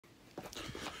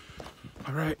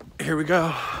All right, here we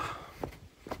go.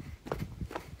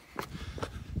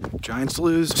 Giants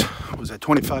lose. What was that,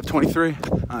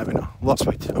 25-23? I don't even know. Lost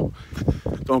by 2.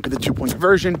 Don't get the 2-point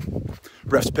conversion.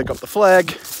 Refs pick up the flag.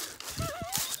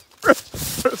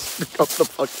 Refs pick up the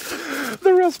flag. The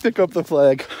refs pick up the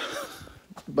flag.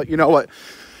 But you know what?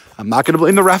 I'm not going to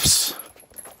blame the refs.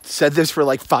 Said this for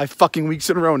like 5 fucking weeks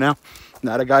in a row now.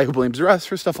 Not a guy who blames the refs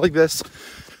for stuff like this.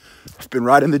 I've been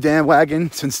riding the damn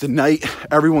wagon since the night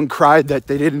everyone cried that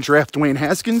they didn't draft Dwayne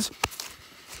Haskins.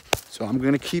 So I'm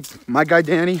going to keep my guy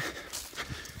Danny.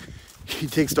 He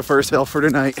takes the first L for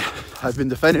tonight. I've been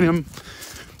defending him.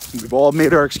 We've all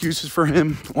made our excuses for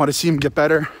him. I want to see him get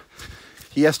better.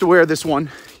 He has to wear this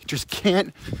one. He just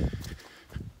can't.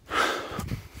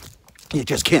 You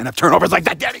just can't have turnovers like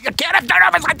that, Danny. You can't have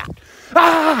turnovers like that.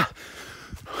 Ah!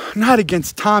 Not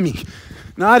against Tommy.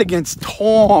 Not against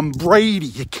Tom Brady.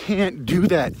 You can't do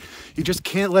that. You just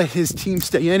can't let his team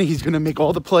stay in. He's going to make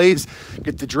all the plays,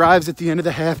 get the drives at the end of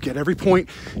the half, get every point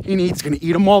he needs, going to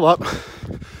eat them all up.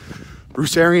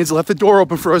 Bruce Arians left the door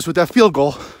open for us with that field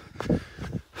goal.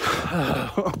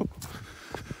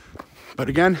 But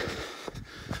again,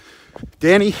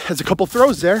 Danny has a couple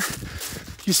throws there.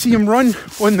 You see him run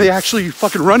when they actually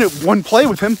fucking run it one play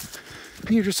with him.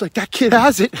 And you're just like, that kid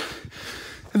has it.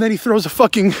 And then he throws a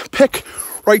fucking pick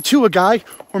right to a guy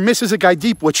or misses a guy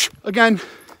deep, which, again,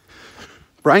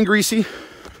 Brian Greasy,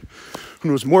 who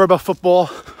knows more about football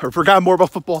or forgot more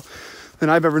about football than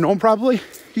I've ever known probably,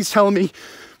 he's telling me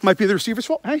might be the receiver's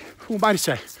fault. Hey, who am I to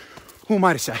say? Who am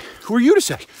I to say? Who are you to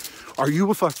say? Are you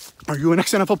an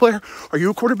ex-NFL player? Are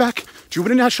you a quarterback? Did you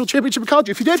win a national championship in college?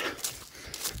 If you did,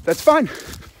 that's fine.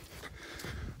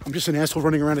 I'm just an asshole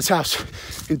running around his house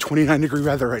in 29-degree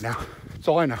weather right now. That's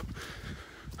all I know.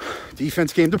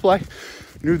 Defense came to play.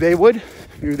 Knew they would.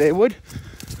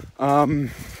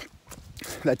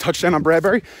 That touchdown on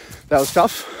Bradbury, that was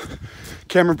tough.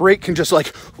 Cameron Brate can just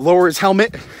like lower his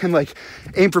helmet and like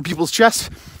aim for people's chests.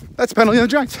 That's a penalty on the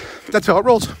Giants. That's how it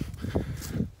rolls.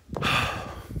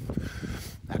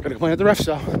 Not gonna complain at the refs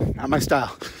though. Not my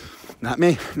style. Not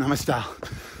me. Not my style.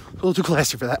 A little too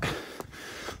classy for that.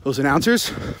 Those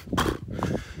announcers,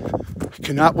 I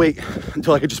cannot wait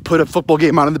until I could just put a football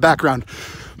game on in the background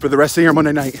for the rest of the year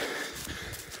Monday night.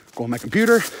 Go on my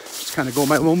computer, just kind of go in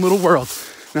my own little world.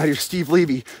 Now here's Steve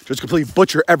Levy, just completely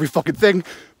butcher every fucking thing.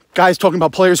 Guys talking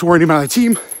about players who weren't even on the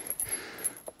team.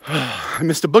 I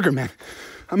missed the Booger Man.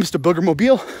 I missed the Booger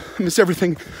Mobile. I miss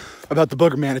everything about the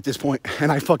Booger Man at this point.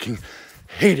 And I fucking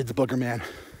hated the Booger Man.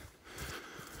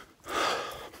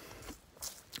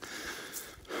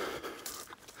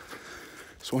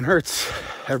 This one hurts.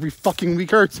 Every fucking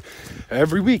week hurts.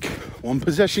 Every week. One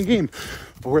possession game.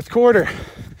 Fourth quarter.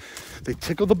 They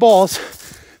tickle the balls.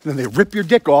 And then they rip your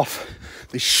dick off.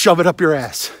 They shove it up your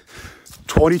ass.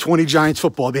 2020 Giants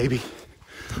football, baby.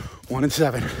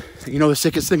 1-7. You know the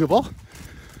sickest thing of all?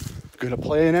 Gonna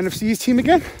play an NFC East team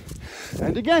again.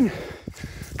 And again.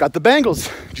 Got the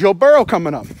Bengals. Joe Burrow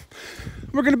coming up.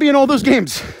 We're gonna be in all those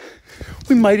games.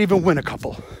 We might even win a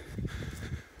couple.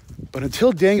 But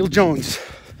until Daniel Jones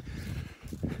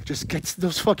just gets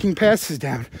those fucking passes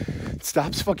down,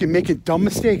 stops fucking making dumb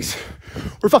mistakes.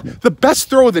 The best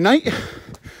throw of the night,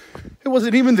 it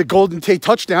wasn't even the Golden Tate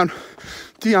touchdown,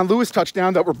 Deion Lewis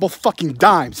touchdown that were both fucking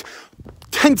dimes.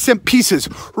 10-cent pieces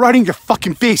right in your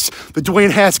fucking face. The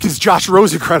Dwayne Haskins, Josh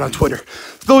Rosen crowd on Twitter.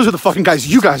 Those are the fucking guys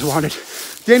you guys wanted.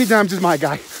 Danny Dimes is my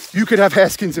guy. You could have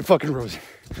Haskins and fucking Rosen.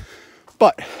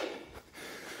 But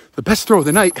the best throw of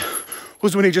the night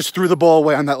was when he just threw the ball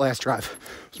away on that last drive.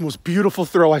 It was the most beautiful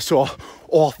throw I saw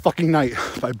all fucking night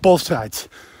by both sides.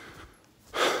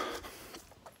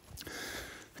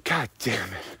 God damn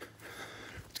it.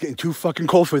 It's getting too fucking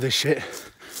cold for this shit.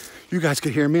 You guys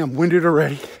can hear me. I'm winded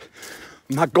already.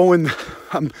 I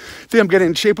think I'm getting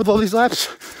in shape with all these laps.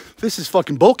 This is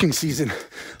fucking bulking season.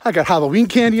 I got Halloween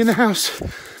candy in the house.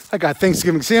 I got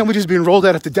Thanksgiving sandwiches being rolled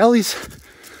out at the delis.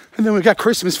 And then we got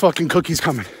Christmas fucking cookies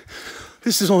coming.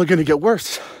 This is only going to get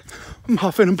worse. I'm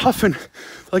huffing and puffing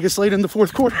like it's late in the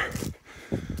fourth quarter.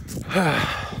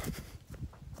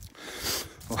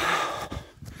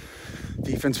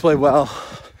 Defense played well.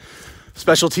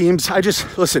 Special teams.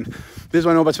 Listen, this is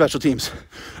what I know about special teams.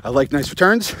 I like nice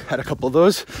returns. Had a couple of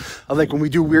those. I like when we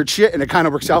do weird shit and it kind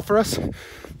of works out for us.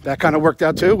 That kind of worked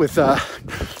out too with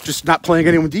just not playing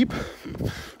anyone deep.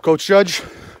 Coach Judge,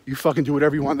 you fucking do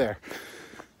whatever you want there.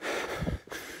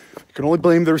 You can only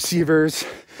blame the receivers.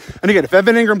 And again, if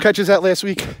Evan Ingram catches that last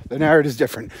week, the narrative is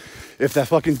different. If that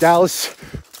fucking Dallas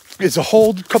is a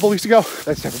hold a couple weeks ago,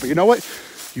 that's different. But you know what?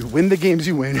 You win the games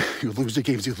you win. You lose the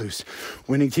games you lose.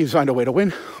 Winning teams find a way to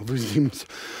win. Losing teams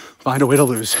find a way to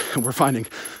lose. And we're finding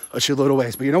a shitload of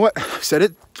ways. But you know what? I said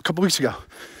it a couple weeks ago.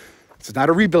 It's not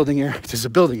a rebuilding year. It's just a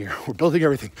building year. We're building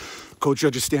everything. Coach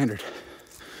Judge's standard.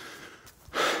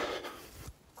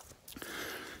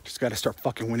 Just got to start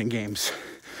fucking winning games.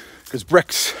 Because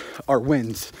bricks are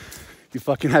wins. You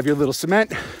fucking have your little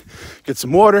cement, get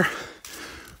some water.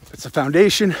 That's the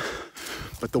foundation.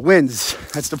 But the wins,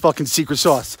 that's the fucking secret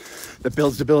sauce that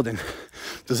builds the building.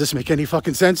 Does this make any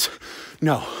fucking sense?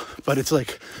 No. But it's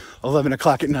like 11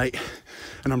 o'clock at night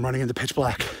and I'm running into pitch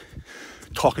black,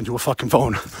 talking to a fucking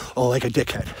phone all like a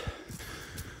dickhead.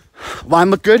 Line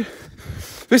look good?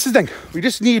 This is the thing. We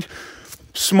just need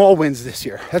small wins this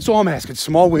year. That's all I'm asking.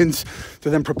 Small wins to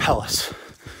then propel us.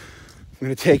 I'm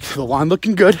going to take the line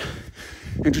looking good.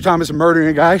 Andrew Thomas murdering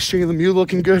a guy. Shane Lemieux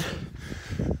looking good.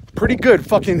 Pretty good.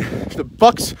 Fucking the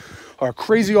Bucs are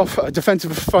crazy off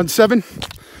defensive front seven.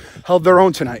 Held their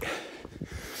own tonight.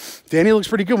 Danny looks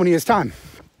pretty good when he has time.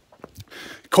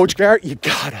 Coach Garrett, you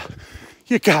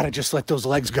gotta just let those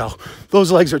legs go.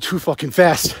 Those legs are too fucking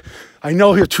fast. I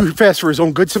know he's too fast for his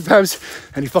own good sometimes,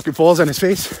 and he fucking falls on his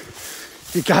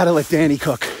face. You gotta let Danny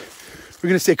cook. We're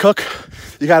gonna say cook.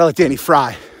 You gotta let Danny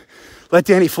fry. Let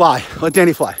Danny fly. Let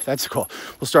Danny fly. That's the call.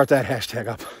 We'll start that hashtag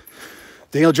up.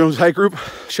 Daniel Jones Hike Group.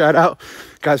 Shout out.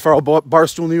 Guys, follow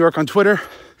Barstool New York on Twitter.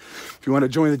 If you want to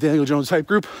join the Daniel Jones Hype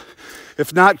Group.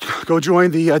 If not, go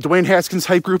join the Dwayne Haskins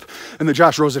Hype Group and the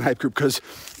Josh Rosen Hype Group, because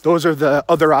those are the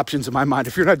other options in my mind.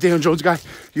 If you're not a Daniel Jones guy,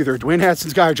 you're either a Dwayne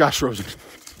Haskins guy or Josh Rosen.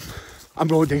 I'm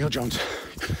going with Daniel Jones.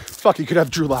 Fuck, you could have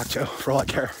Drew Lock too, for all I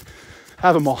care.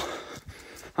 Have them all.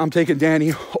 I'm taking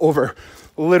Danny over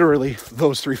literally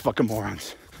those three fucking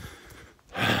morons.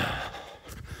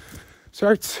 This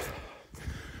hurts.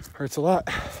 Hurts a lot.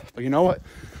 But you know what?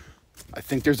 I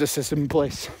think there's a system in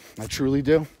place. I truly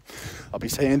do. I'll be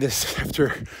saying this after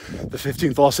the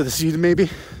 15th loss of the season, maybe.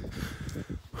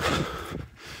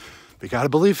 But you gotta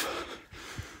believe.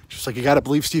 Just like you gotta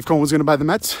believe Steve Cohen was gonna buy the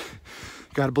Mets.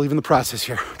 You gotta believe in the process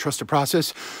here. Trust the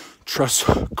process. Trust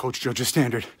Coach Judge's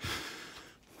standard.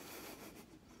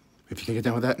 If you can get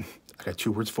down with that, I got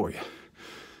 2 words for you.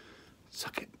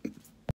 Suck it.